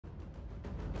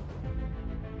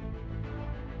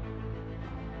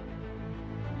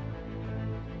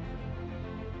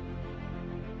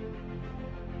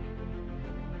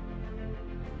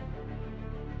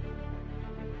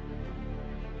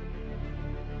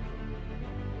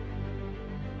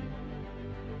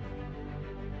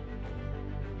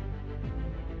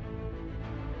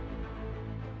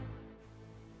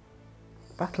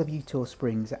Battle of Eutaw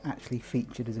Springs actually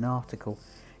featured as an article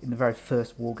in the very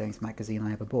first Wargames magazine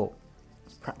I ever bought.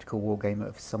 It's Practical Wargamer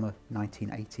of summer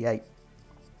 1988.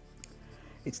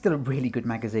 It's still a really good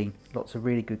magazine, lots of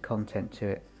really good content to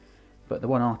it, but the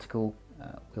one article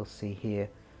we'll see here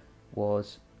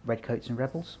was Redcoats and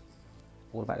Rebels,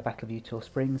 all about the Battle of Eutaw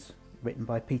Springs, written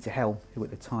by Peter Helm, who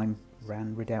at the time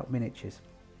ran Redoubt Miniatures.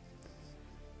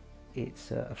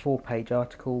 It's a 4-page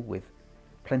article with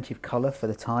plenty of colour for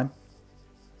the time,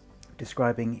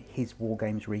 describing his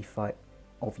Wargames refight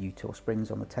of Eutaw Springs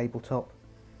on the tabletop,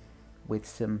 with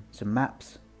some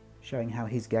maps showing how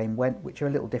his game went, which are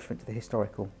a little different to the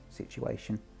historical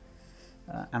situation,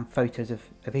 and photos of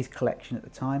his collection at the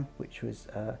time, which was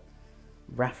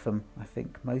Ratham, I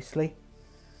think, mostly.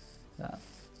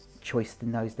 Choice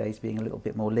in those days being a little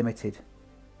bit more limited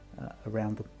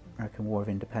around the American War of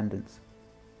Independence.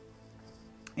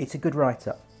 It's a good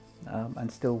write-up,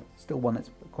 and still one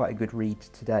that's quite a good read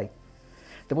today.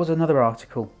 There was another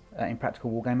article in Practical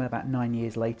Wargamer about 9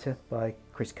 years later by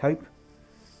Chris Cope,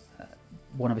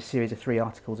 one of a series of 3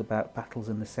 articles about battles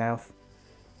in the South.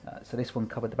 So this one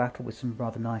covered the battle with some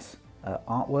rather nice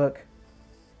artwork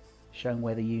showing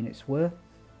where the units were,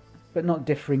 but not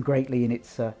differing greatly in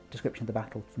its description of the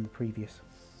battle from the previous.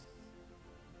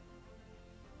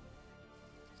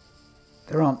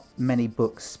 There aren't many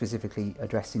books specifically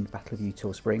addressing the Battle of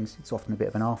Eutaw Springs. It's often a bit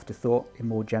of an afterthought in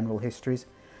more general histories,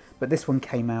 but this one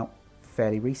came out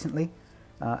fairly recently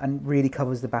and really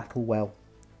covers the battle well.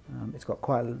 It's got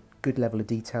quite a good level of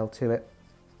detail to it.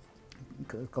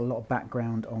 It's got a lot of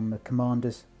background on the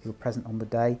commanders who were present on the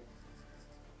day.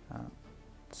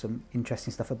 Some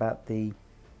interesting stuff about the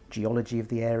geology of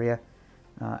the area,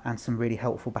 and some really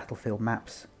helpful battlefield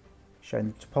maps showing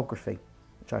the topography,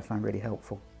 which I found really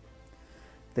helpful.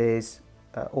 There's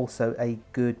also a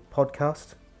good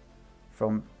podcast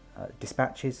from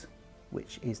Dispatches,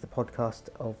 which is the podcast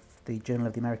of the Journal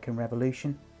of the American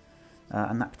Revolution,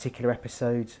 and that particular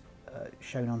episode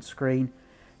shown on screen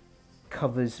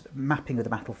covers mapping of the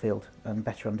battlefield and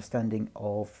better understanding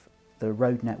of the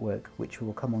road network, which we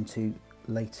will come on to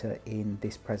later in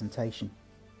this presentation.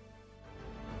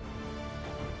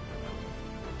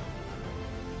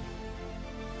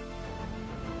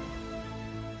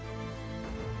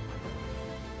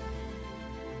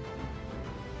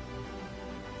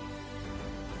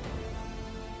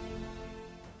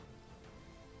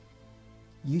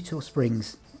 Eutaw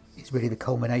Springs is really the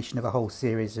culmination of a whole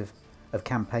series of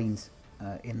campaigns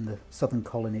in the southern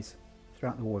colonies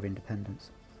throughout the War of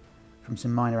Independence. From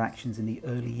some minor actions in the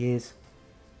early years,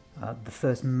 the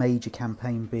first major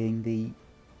campaign being the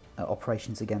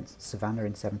operations against Savannah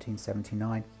in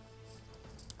 1779,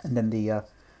 and then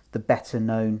the better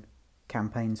known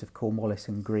campaigns of Cornwallis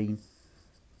and Greene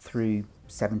through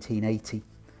 1780,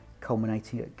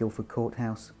 culminating at Guildford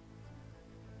Courthouse.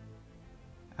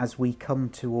 As we come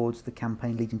towards the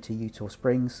campaign leading to Eutaw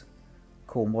Springs,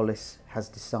 Cornwallis has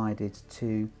decided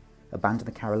to abandon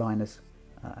the Carolinas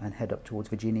and head up towards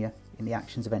Virginia, in the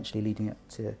actions eventually leading up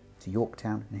to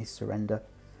Yorktown and his surrender.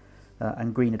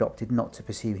 And Greene had opted not to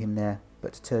pursue him there,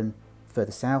 but to turn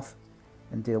further south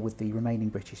and deal with the remaining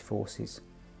British forces,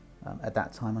 at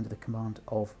that time under the command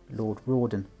of Lord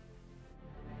Rawdon.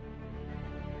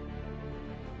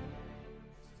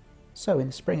 So in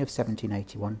the spring of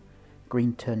 1781,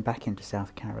 Greene turned back into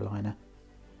South Carolina,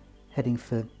 heading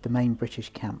for the main British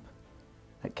camp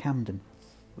at Camden,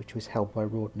 which was held by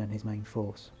Rawdon and his main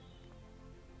force.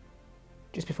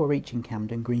 Just before reaching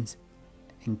Camden, Greene's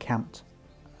encamped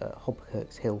at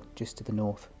Hobkirk's Hill just to the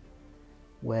north,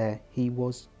 where he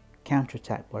was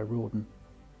counterattacked by Rawdon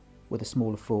with a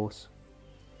smaller force.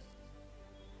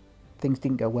 Things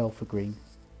didn't go well for Greene,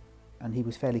 and he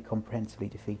was fairly comprehensively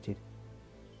defeated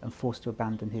and forced to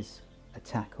abandon his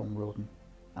attack on Rawdon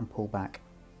and pull back.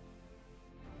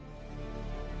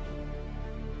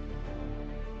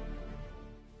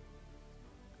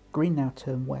 Greene now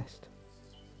turned west,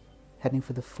 heading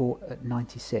for the fort at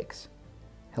 96,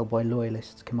 held by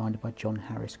Loyalists commanded by John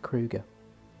Harris Kruger.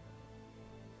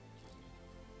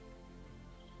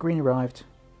 Greene arrived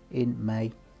in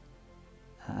May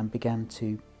and began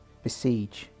to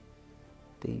besiege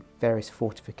the various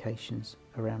fortifications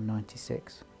around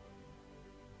 96.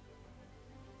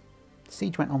 The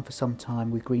siege went on for some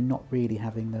time, with Greene not really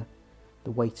having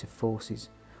the weight of forces,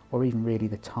 or even really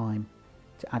the time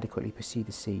to adequately pursue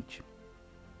the siege.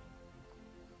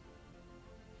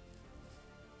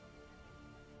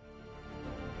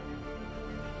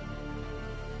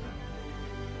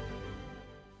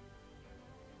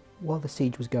 While the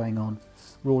siege was going on,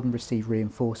 Rawdon received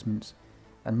reinforcements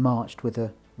and marched with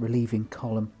a relieving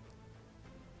column.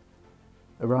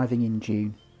 Arriving in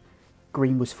June,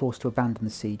 Green was forced to abandon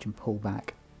the siege and pull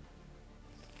back.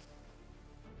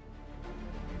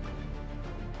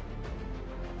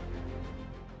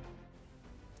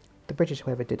 The British,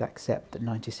 however, did accept that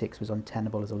 96 was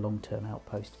untenable as a long-term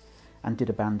outpost and did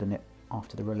abandon it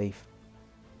after the relief.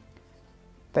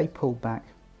 They pulled back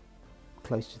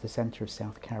close to the centre of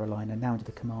South Carolina, now under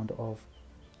the command of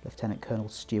Lieutenant Colonel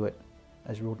Stewart,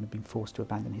 as Rawdon had been forced to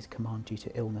abandon his command due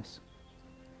to illness.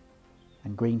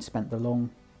 And Greene spent the long,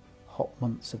 hot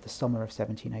months of the summer of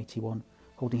 1781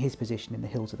 holding his position in the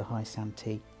hills of the High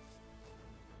Santee.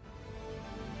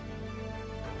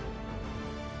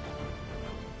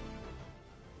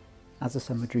 As the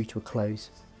summer drew to a close,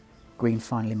 Greene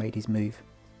finally made his move,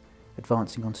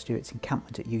 advancing on Stuart's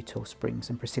encampment at Eutaw Springs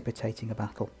and precipitating a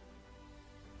battle.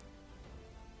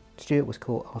 Stuart was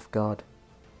caught off guard,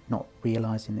 not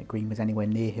realising that Greene was anywhere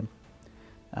near him,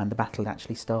 and the battle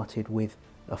actually started with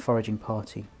a foraging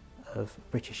party of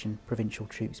British and provincial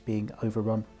troops being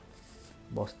overrun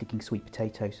whilst digging sweet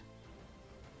potatoes.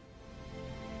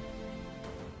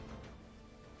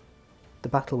 The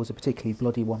battle was a particularly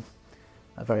bloody one,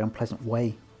 a very unpleasant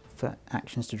way for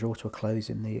actions to draw to a close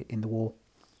in the war.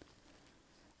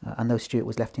 And though Stuart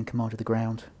was left in command of the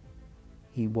ground,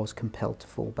 he was compelled to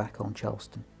fall back on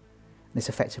Charleston. This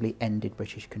effectively ended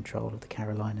British control of the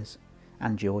Carolinas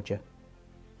and Georgia.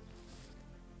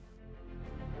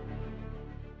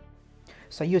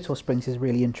 So Eutaw Springs is a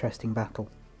really interesting battle,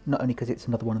 not only because it's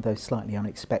another one of those slightly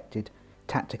unexpected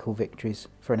tactical victories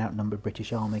for an outnumbered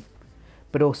British army,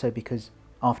 but also because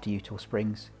after Eutaw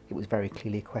Springs it was very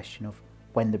clearly a question of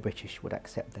when the British would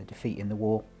accept their defeat in the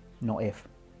war, not if.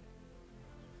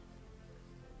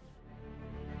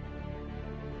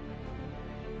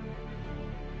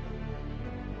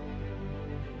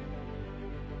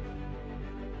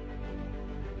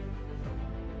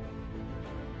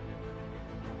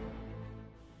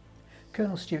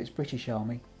 Colonel Stuart's British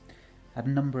Army had a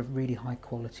number of really high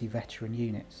quality veteran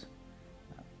units.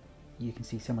 You can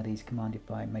see some of these commanded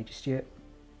by Major Stuart,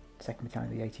 2nd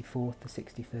Battalion of the 84th, the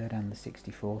 63rd and the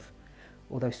 64th.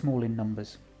 Although small in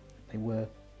numbers, they were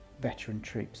veteran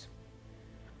troops.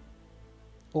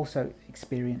 Also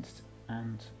experienced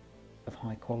and of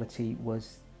high quality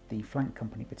was the Flank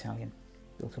Company Battalion,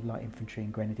 built of light infantry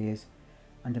and grenadiers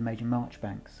under Major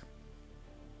Marchbanks.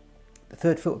 The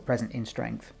 3rd Foot were present in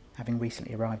strength, having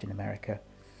recently arrived in America,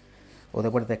 although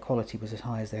whether their quality was as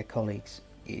high as their colleagues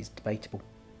is debatable.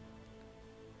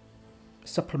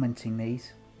 Supplementing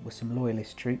these were some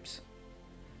loyalist troops.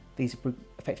 These are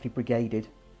effectively brigaded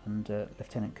under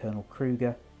Lieutenant Colonel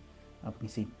Kruger. We can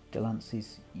see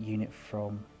Delancey's unit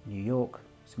from New York,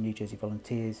 some New Jersey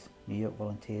Volunteers, New York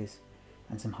Volunteers,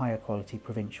 and some higher quality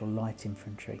provincial light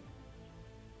infantry.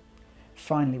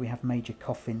 Finally, we have Major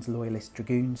Coffin's Loyalist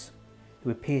Dragoons,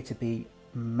 who appear to be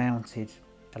mounted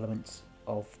elements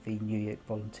of the New York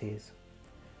Volunteers.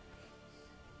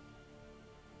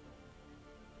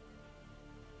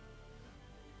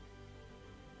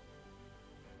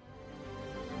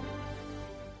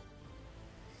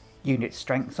 Unit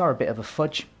strengths are a bit of a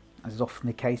fudge, as is often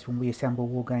the case when we assemble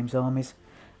War Games armies.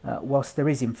 Whilst there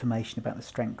is information about the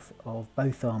strength of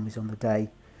both armies on the day,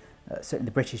 certainly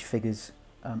the British figures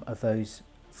are those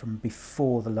from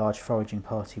before the large foraging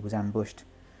party was ambushed,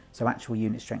 so actual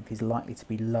unit strength is likely to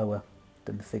be lower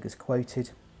than the figures quoted.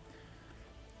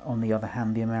 On the other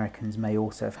hand, the Americans may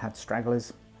also have had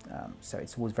stragglers, so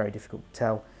it's always very difficult to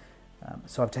tell.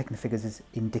 So I've taken the figures as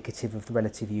indicative of the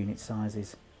relative unit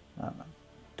sizes,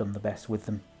 done the best with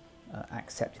them,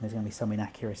 accepting there's going to be some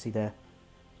inaccuracy there.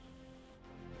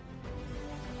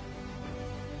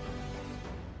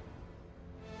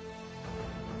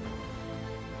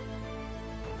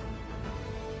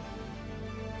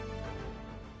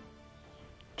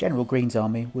 General Greene's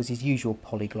army was his usual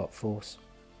polyglot force.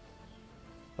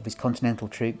 Of his continental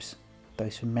troops,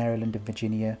 those from Maryland and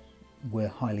Virginia were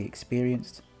highly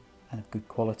experienced and of good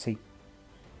quality.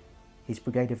 His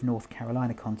brigade of North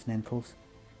Carolina Continentals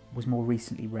was more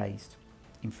recently raised.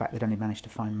 In fact, they'd only managed to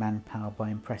find manpower by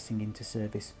impressing into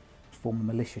service former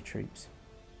militia troops.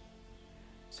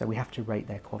 So we have to rate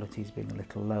their quality as being a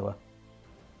little lower.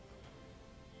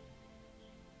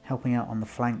 Helping out on the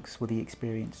flanks were the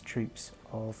experienced troops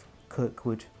of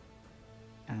Kirkwood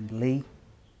and Lee.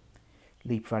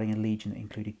 Lee providing a legion that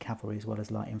included cavalry as well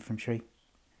as light infantry,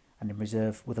 and in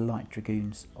reserve were the light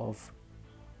dragoons of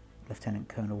Lieutenant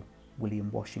Colonel William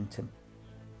Washington.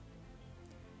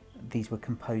 These were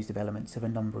composed of elements of a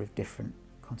number of different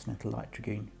Continental Light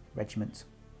Dragoon regiments.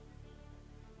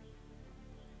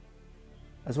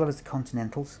 As well as the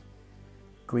Continentals,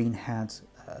 Greene had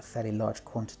a fairly large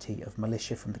quantity of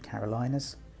militia from the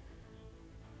Carolinas.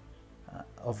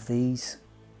 Of these,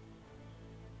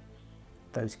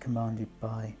 those commanded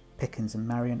by Pickens and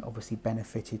Marion obviously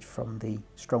benefited from the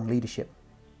strong leadership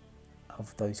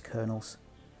of those colonels.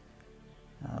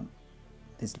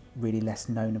 There's really less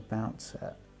known about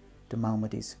de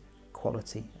Malmedy's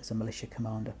quality as a militia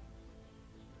commander.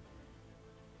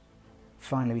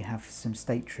 Finally, we have some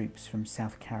state troops from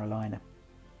South Carolina.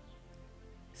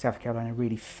 South Carolina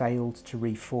really failed to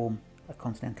reform a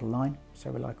continental line, so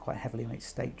relied quite heavily on its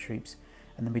state troops,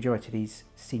 and the majority of these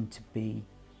seem to be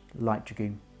light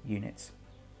dragoon units.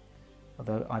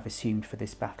 Although I've assumed for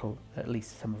this battle at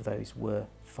least some of those were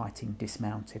fighting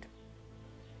dismounted,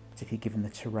 particularly given the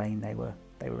terrain they were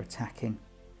attacking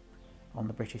on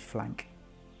the British flank.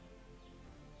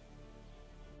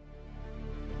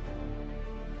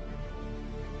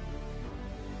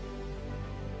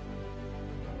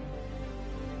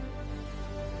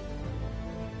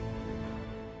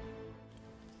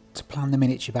 To plan the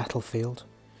miniature battlefield,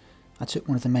 I took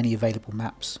one of the many available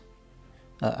maps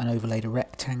and overlaid a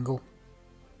rectangle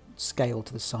scaled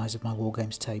to the size of my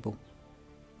Wargames table.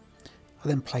 I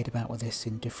then played about with this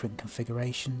in different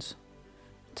configurations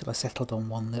until I settled on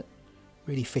one that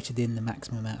really fitted in the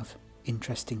maximum amount of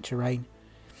interesting terrain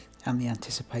and the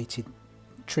anticipated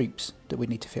troops that we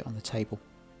need to fit on the table.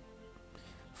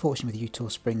 Fortunately with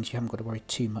Eutaw Springs you haven't got to worry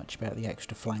too much about the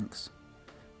extra flanks.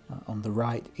 On the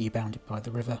right you're bounded by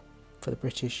the river for the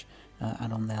British,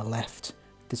 and on their left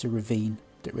there's a ravine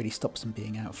that really stops them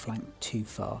being outflanked too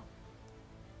far.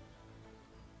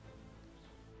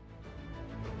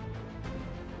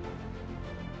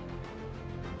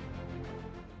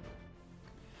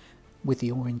 With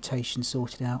the orientation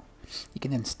sorted out, you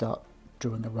can then start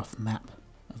drawing a rough map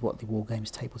of what the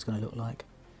Wargames table is going to look like,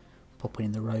 popping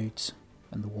in the roads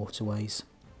and the waterways.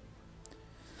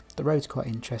 The road's quite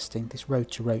interesting. This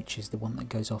road to Roaches, the one that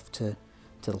goes off to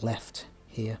the left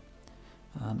here,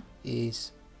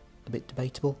 is a bit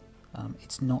debatable.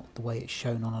 It's not the way it's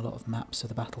shown on a lot of maps of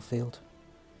the battlefield,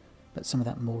 but some of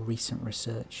that more recent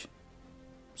research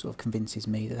sort of convinces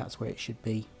me that that's where it should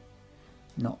be,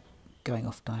 not going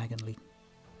off diagonally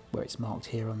where it's marked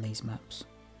here on these maps.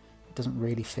 It doesn't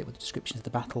really fit with the descriptions of the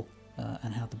battle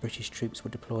and how the British troops were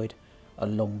deployed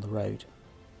along the road.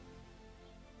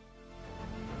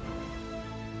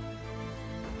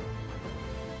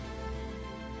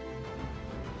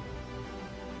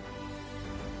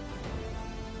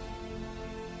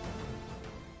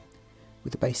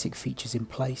 With the basic features in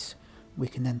place, we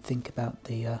can then think about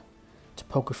the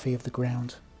topography of the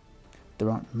ground.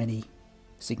 There aren't many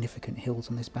significant hills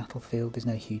on this battlefield, there's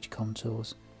no huge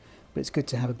contours, but it's good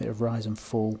to have a bit of rise and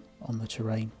fall on the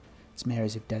terrain, some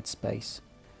areas of dead space,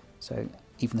 so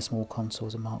even the small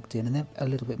contours are marked in, and they're a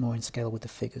little bit more in scale with the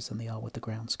figures than they are with the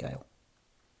ground scale.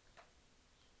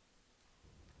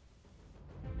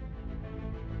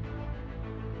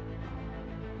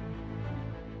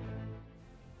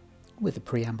 With the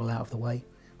preamble out of the way,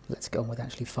 let's get on with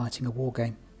actually fighting a war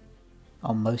game.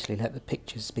 I'll mostly let the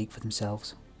pictures speak for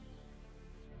themselves.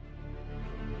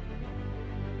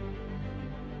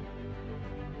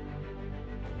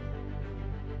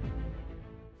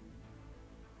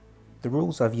 The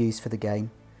rules I've used for the game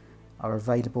are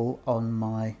available on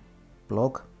my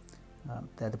blog.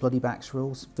 They're the Bloody Backs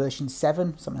rules, version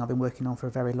 7, something I've been working on for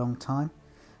a very long time.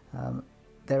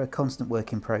 They're a constant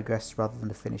work in progress rather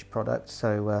than a finished product,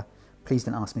 so please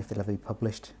don't ask me if they'll ever be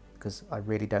published, because I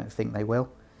really don't think they will.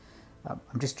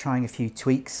 I'm just trying a few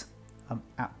tweaks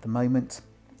at the moment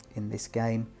in this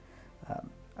game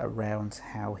around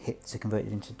how hits are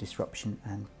converted into disruption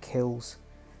and kills.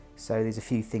 So there's a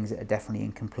few things that are definitely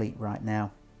incomplete right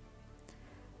now.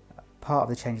 Part of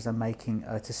the changes I'm making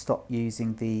are to stop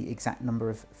using the exact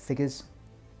number of figures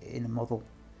in a model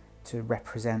to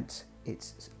represent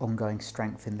its ongoing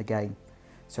strength in the game.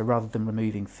 So rather than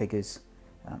removing figures,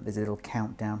 there's a little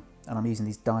countdown, and I'm using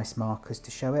these dice markers to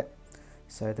show it.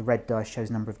 So the red dice shows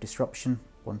number of disruption,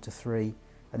 1 to 3,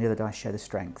 and the other dice show the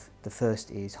strength. The first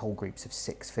is whole groups of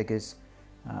 6 figures,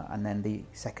 and then the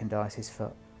second dice is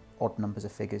for odd numbers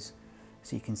of figures.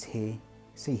 So you can see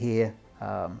here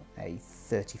a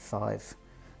 35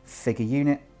 figure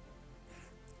unit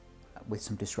with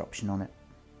some disruption on it.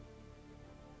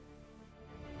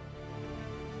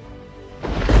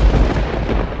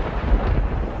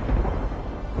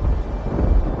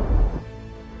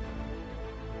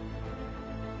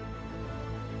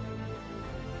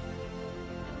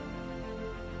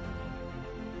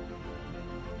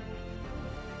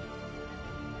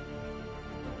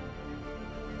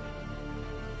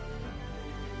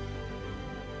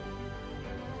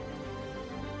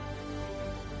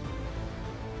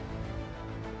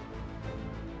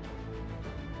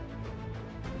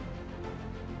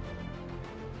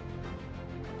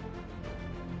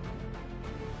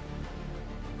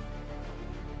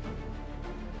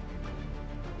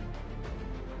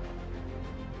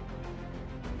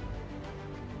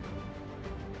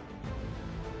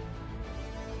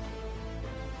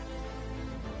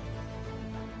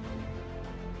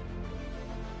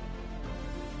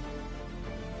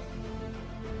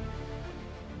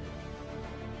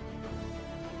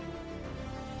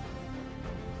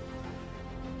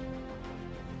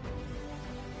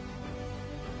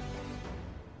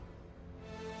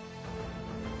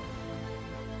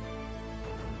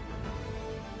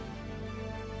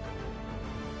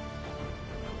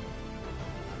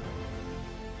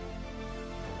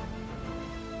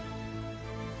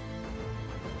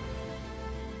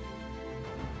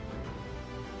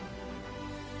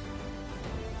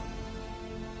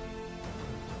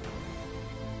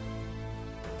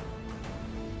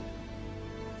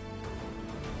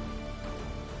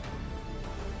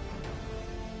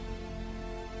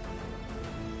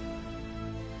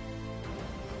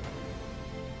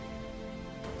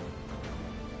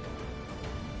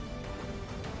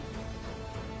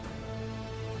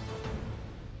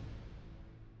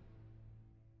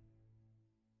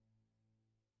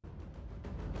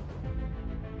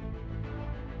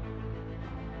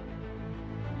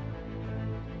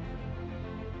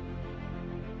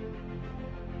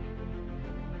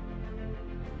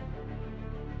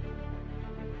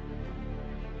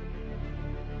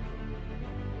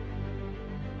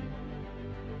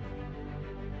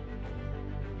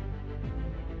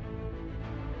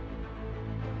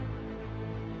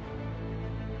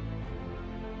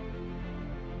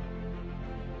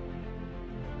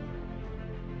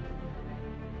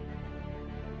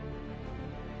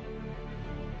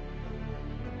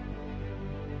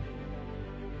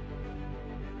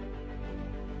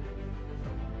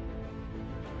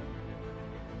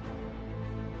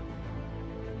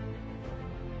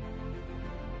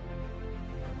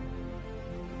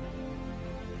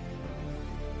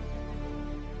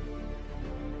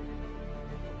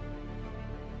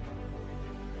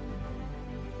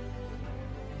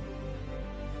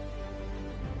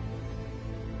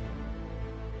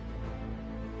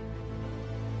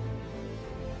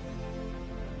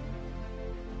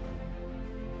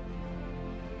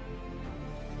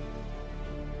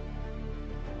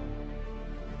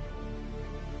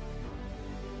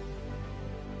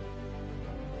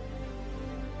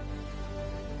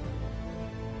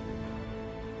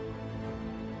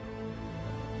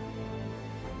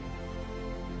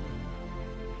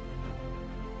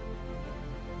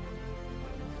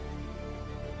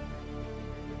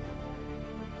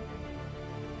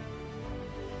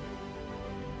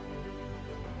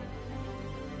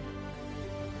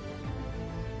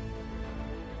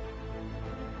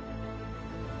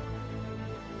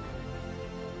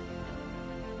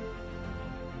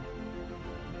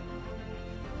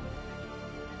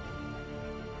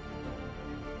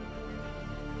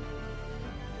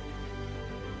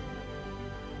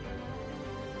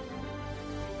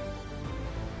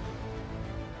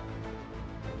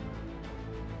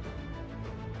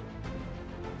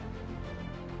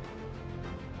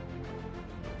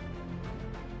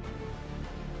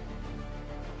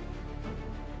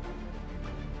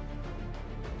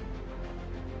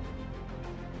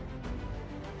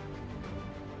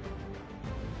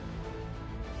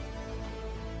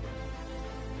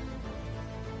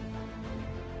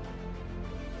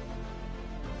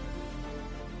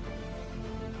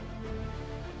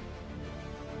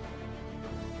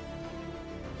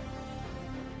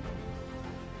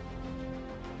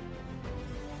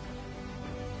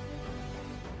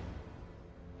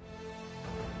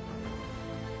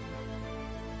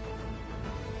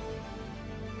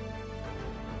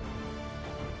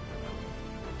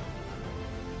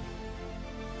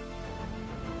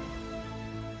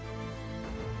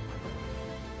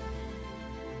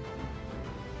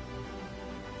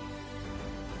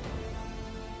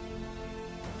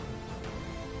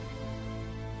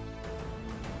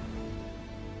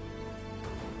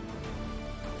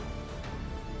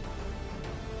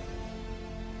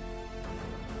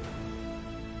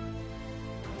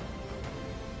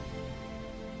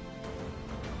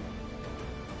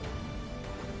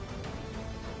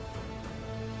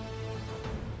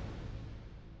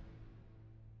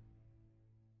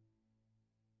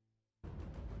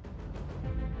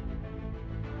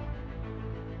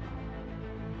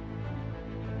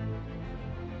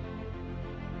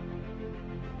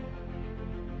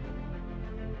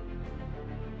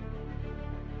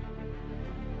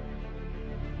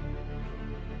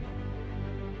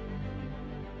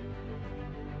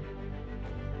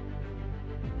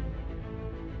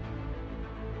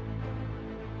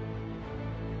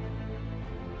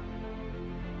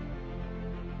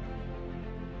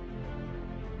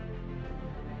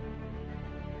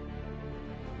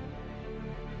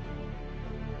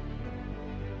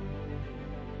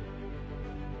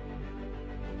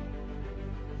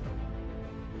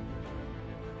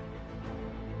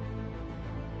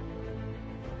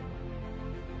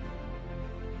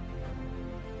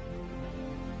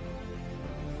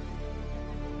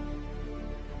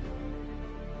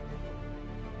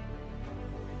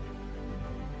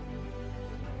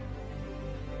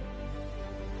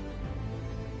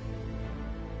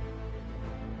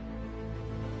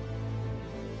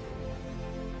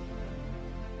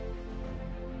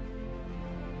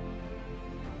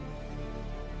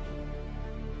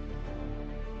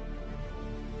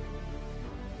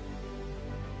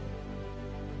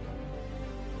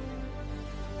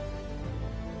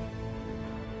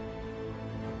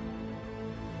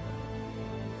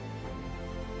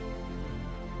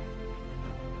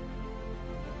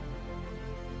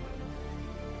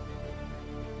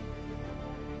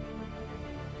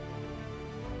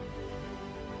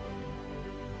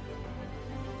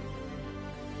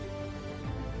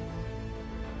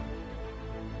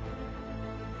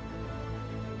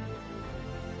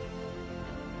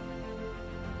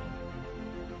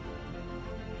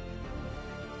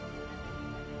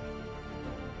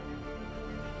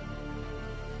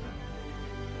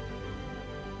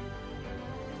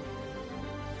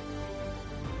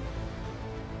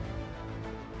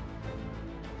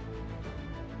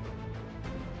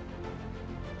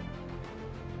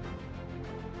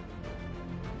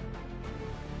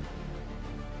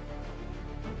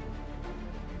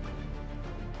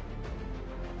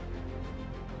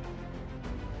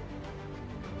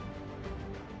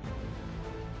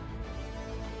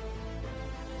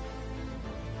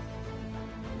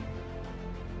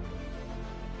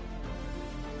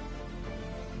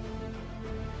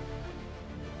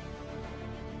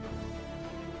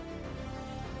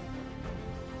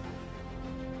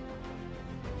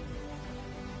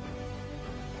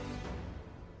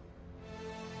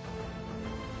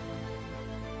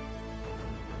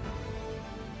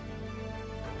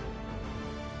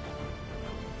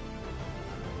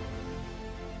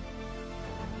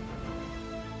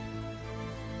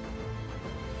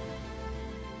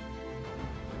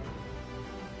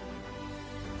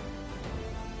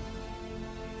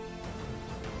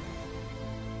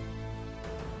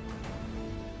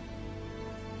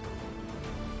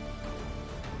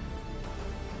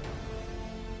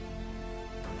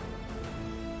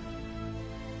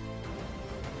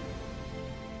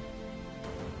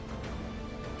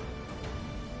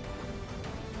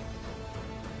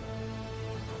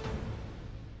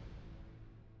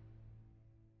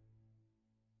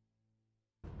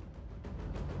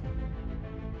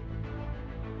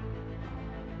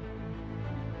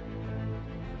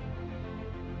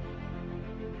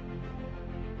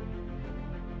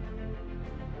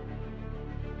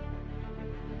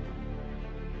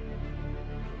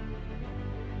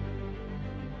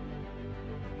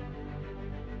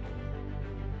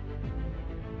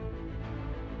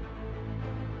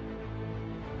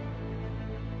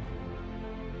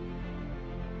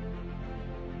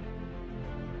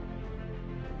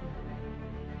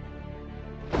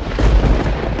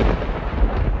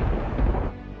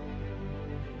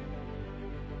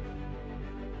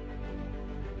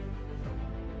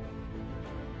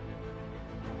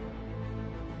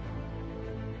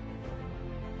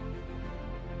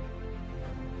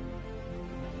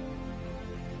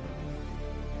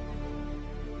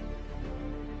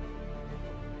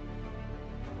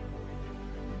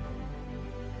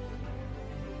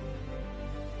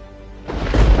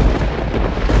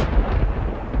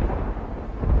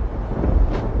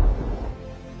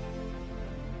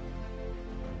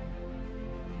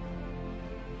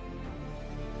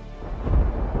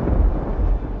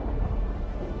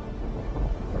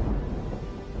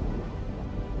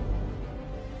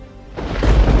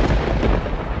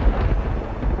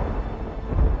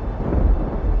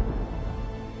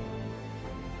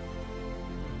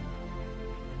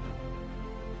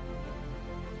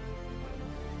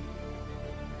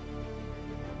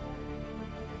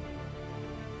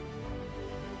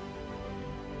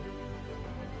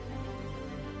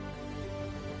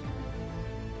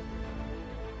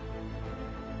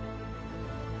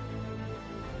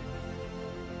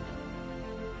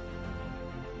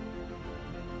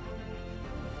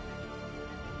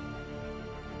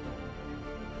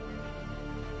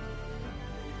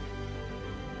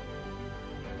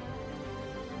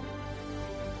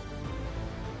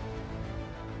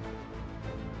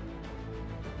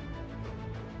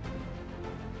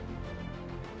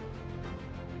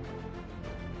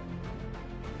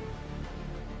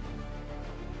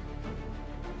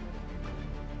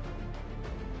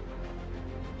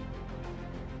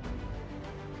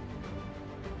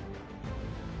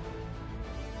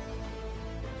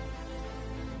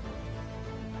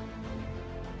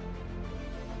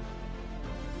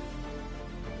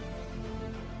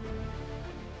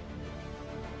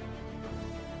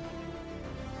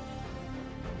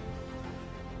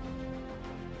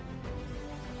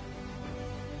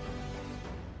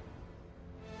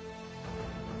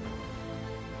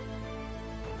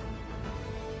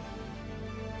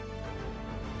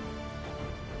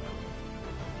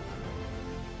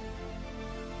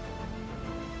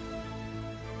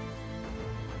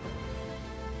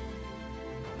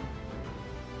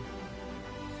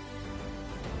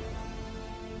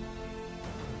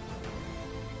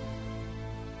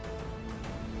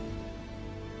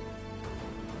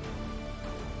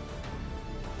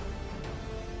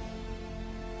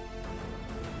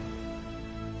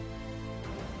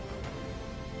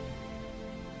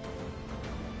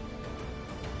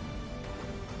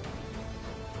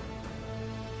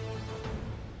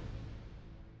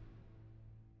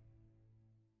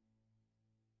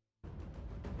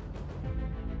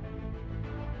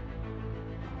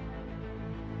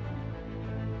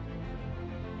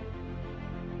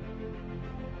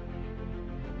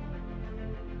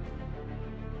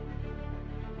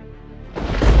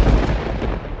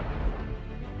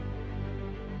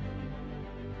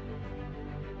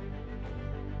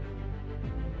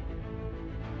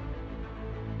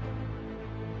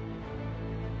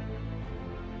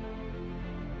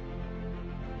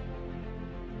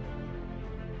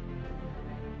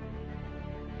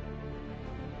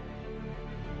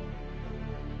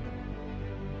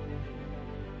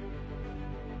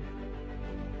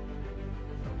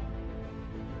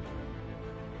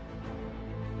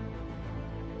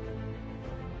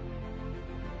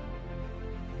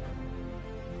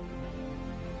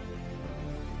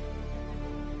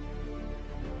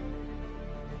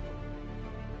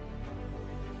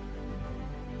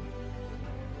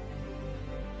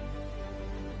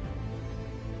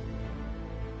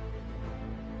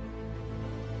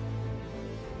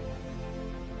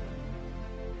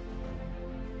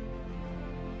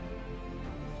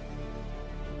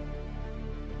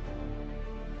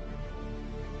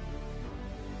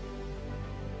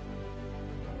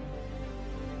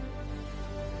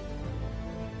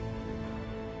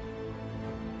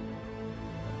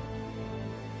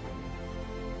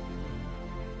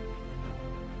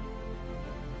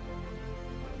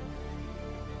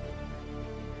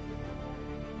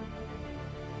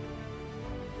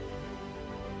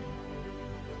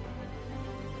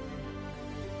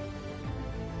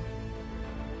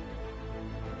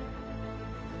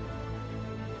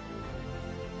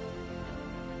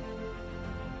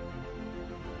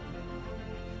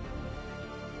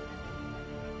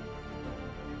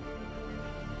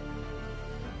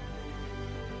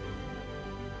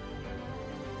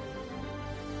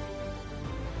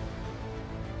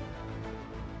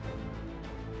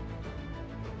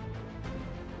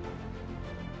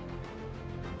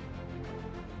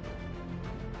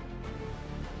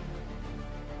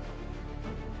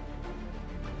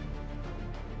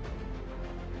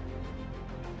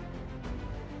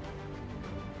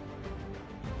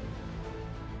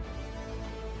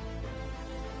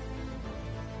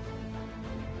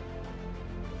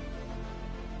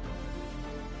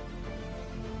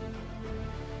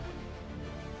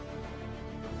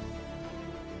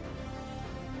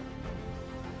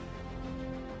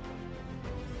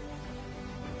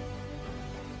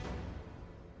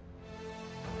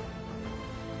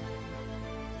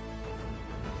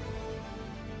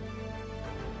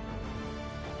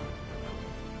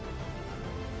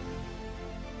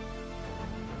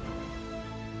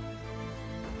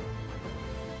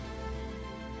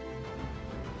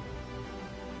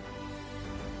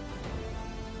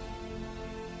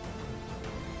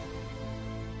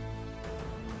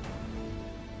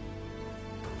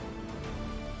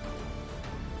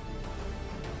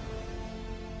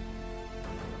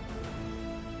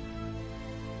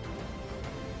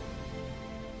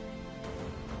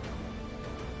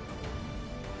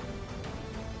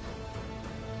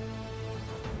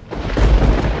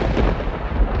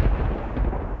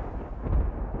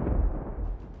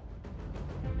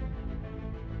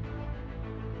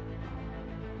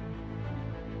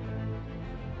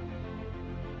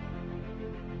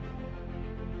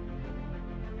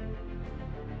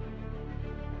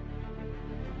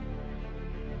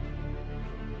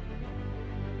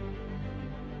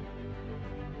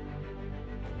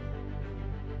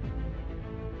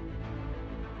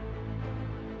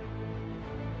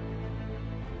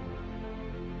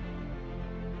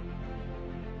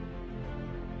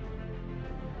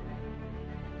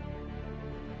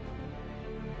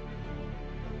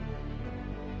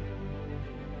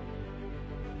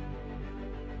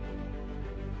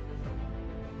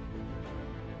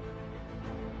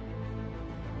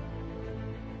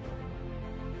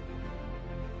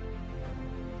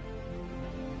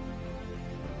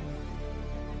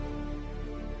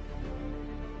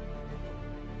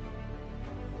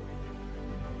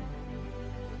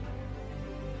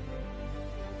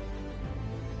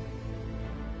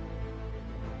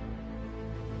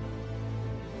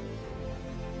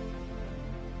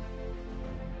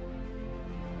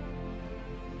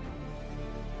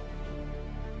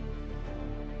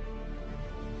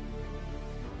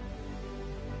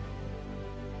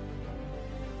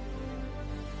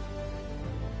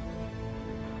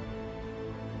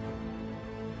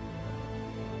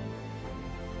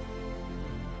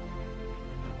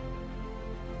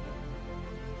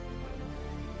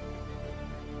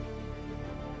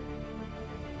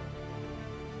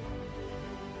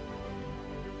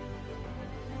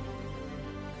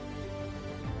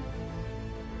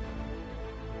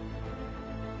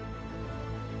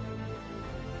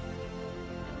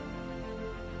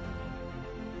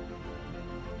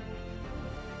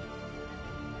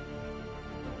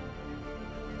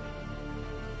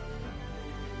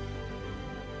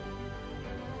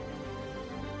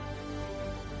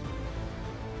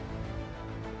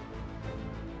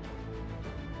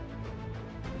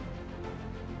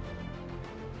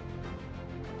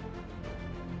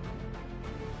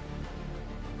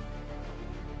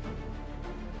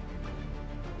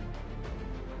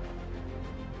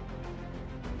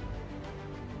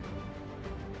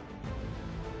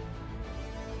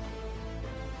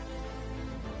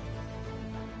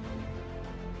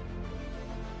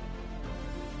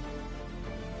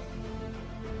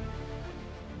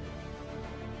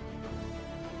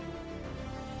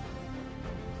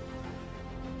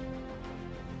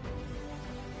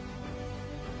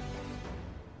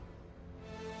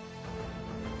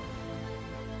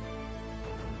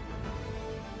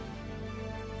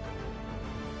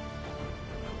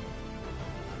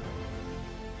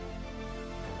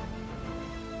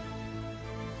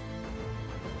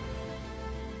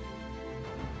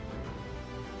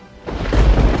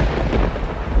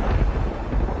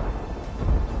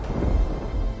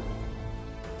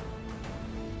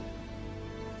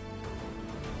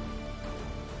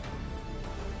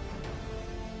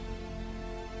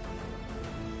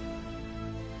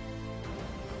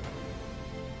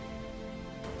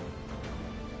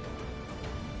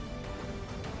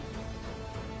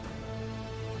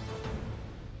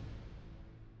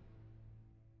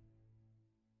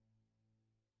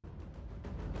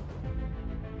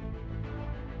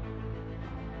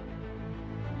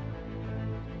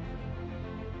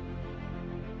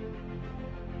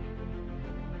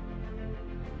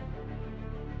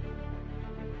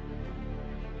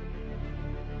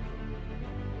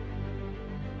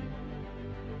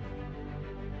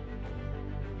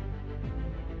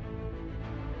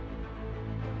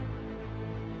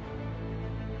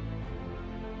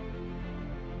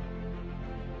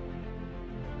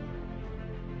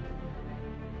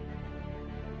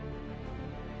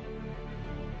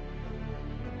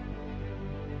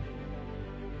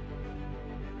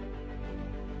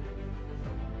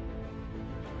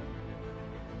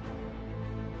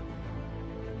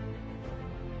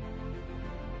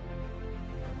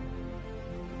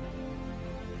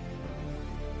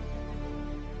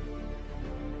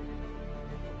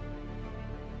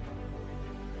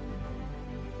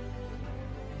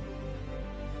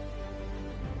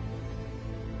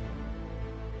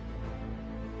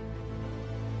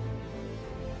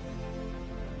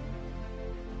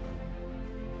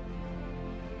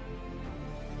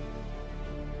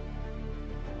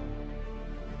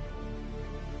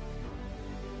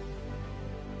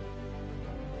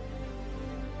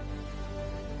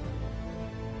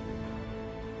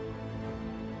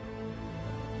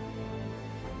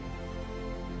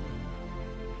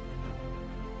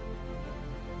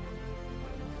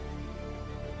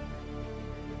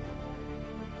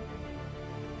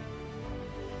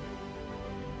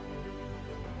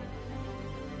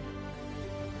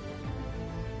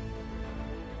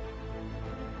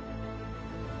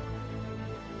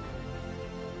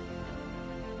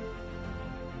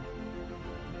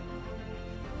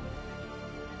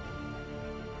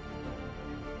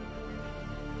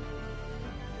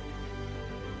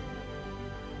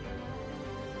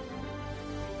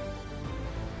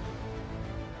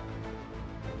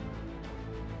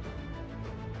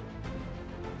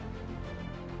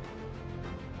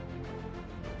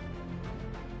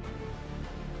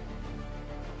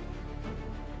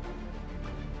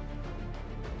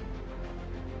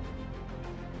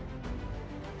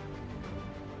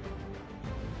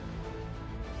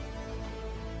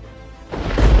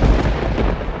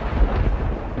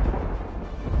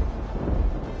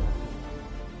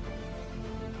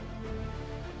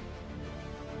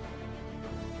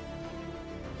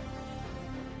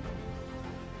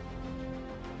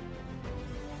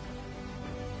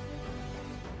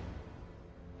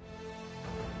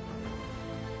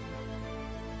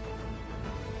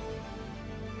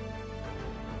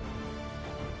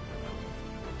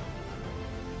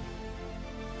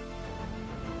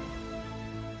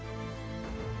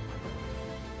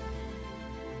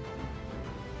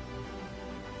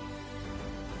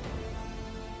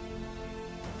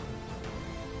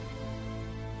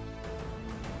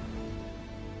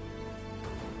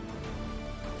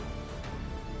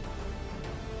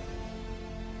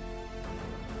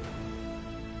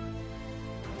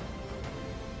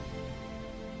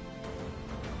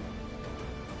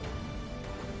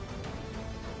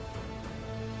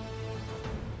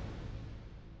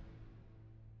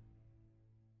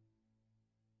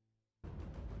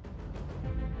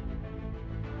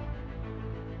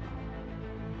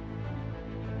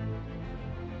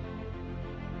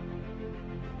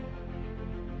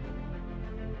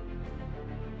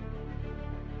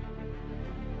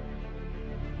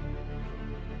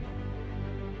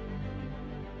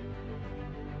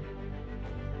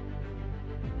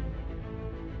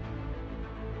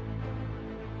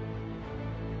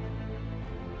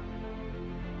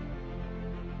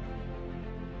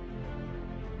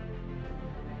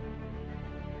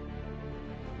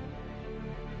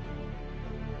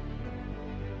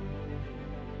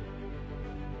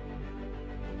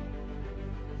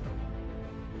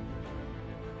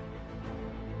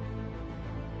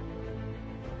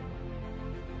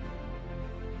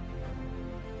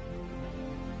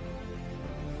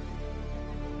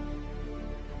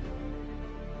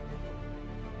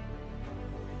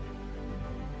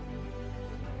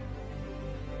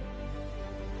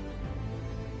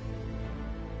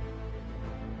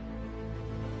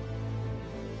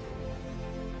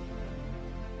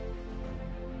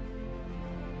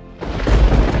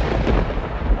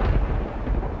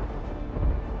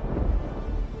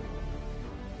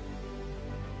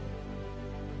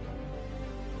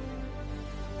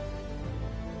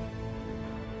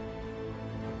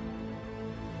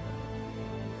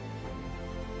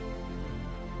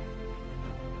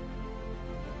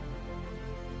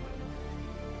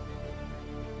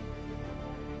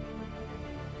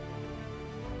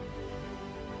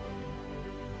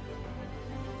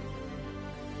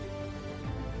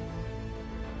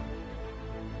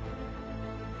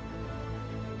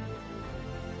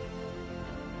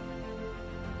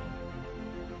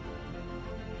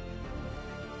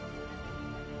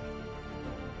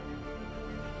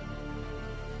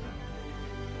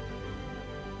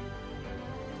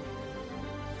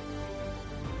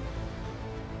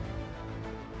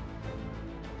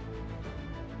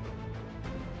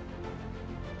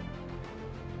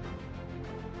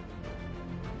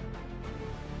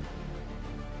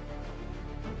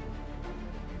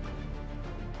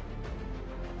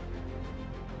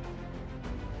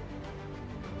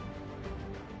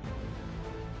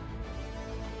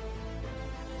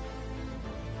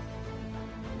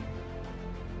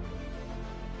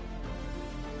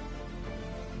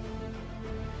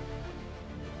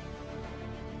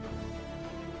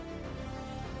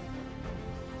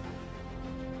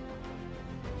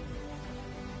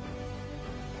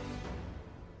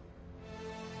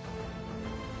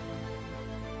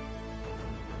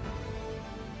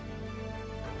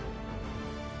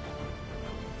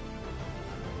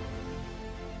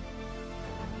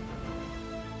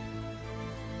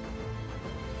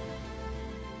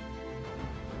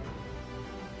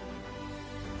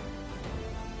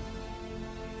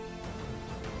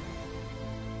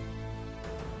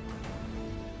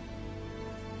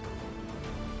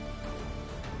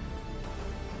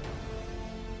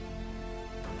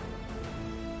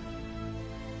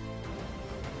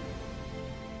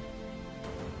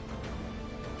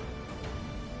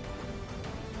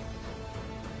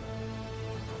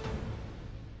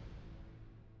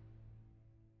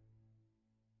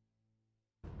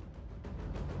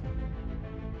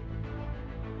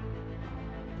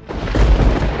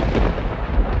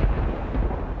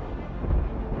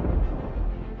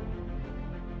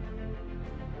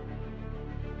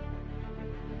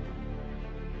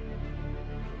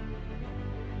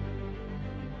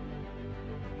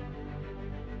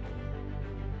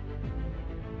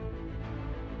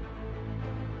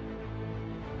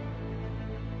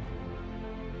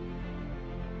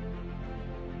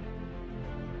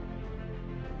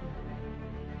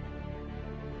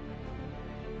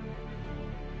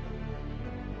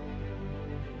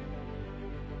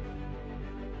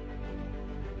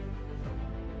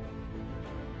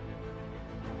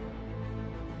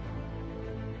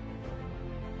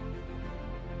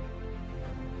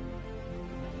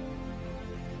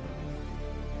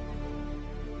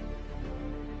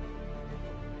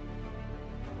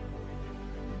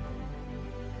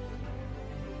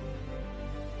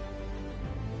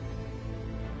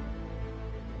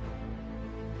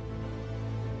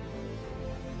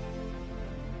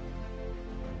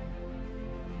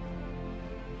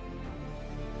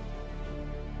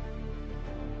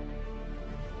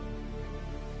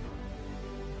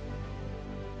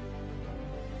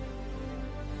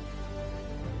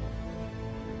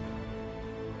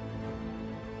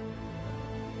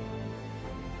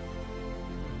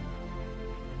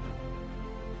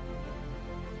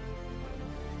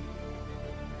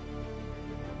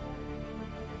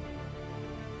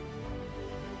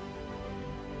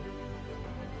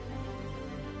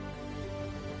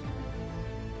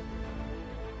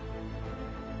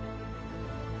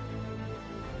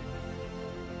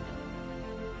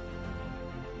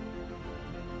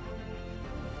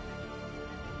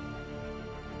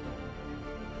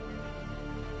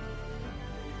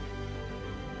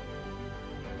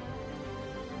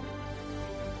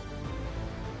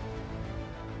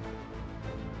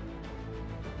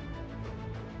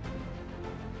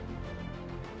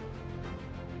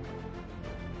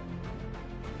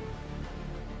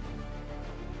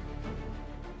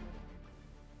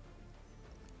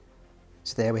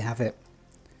 So there we have it.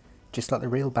 Just like the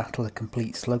real battle, a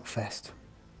complete slugfest.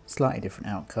 Slightly different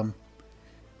outcome,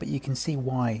 but you can see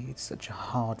why it's such a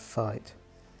hard fight.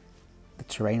 The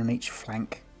terrain on each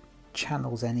flank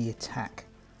channels any attack.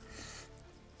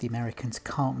 The Americans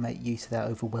can't make use of their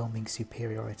overwhelming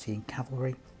superiority in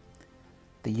cavalry.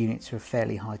 The units are of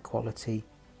fairly high quality,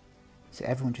 so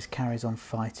everyone just carries on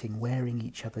fighting, wearing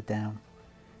each other down.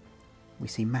 We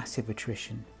see massive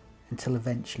attrition until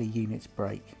eventually units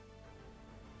break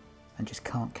and just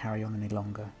can't carry on any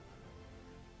longer.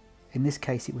 In this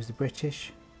case it was the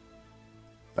British,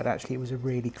 but actually it was a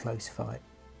really close fight.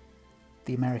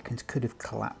 The Americans could have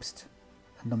collapsed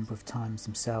a number of times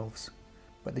themselves,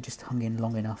 but they just hung in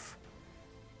long enough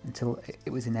until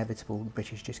it was inevitable the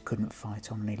British just couldn't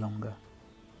fight on any longer.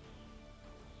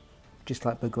 Just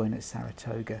like Burgoyne at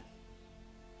Saratoga,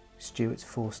 Stuart's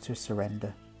forced to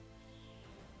surrender,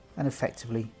 and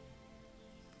effectively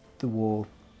the war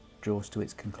draws to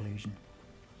its conclusion.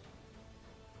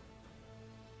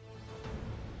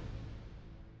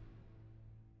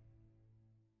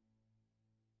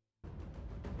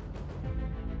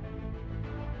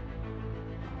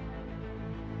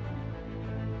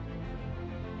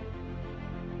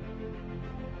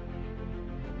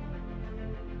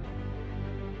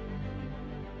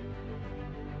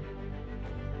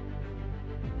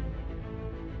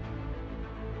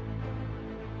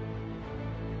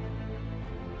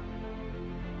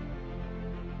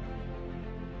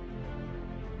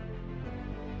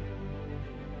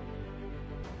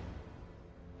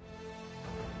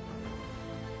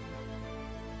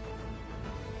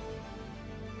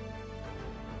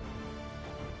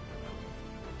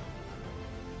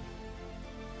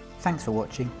 Thanks for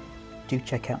watching. Do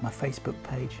check out my Facebook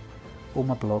page or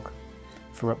my blog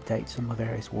for updates on my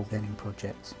various wargaming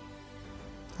projects.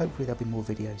 Hopefully there'll be more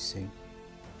videos soon.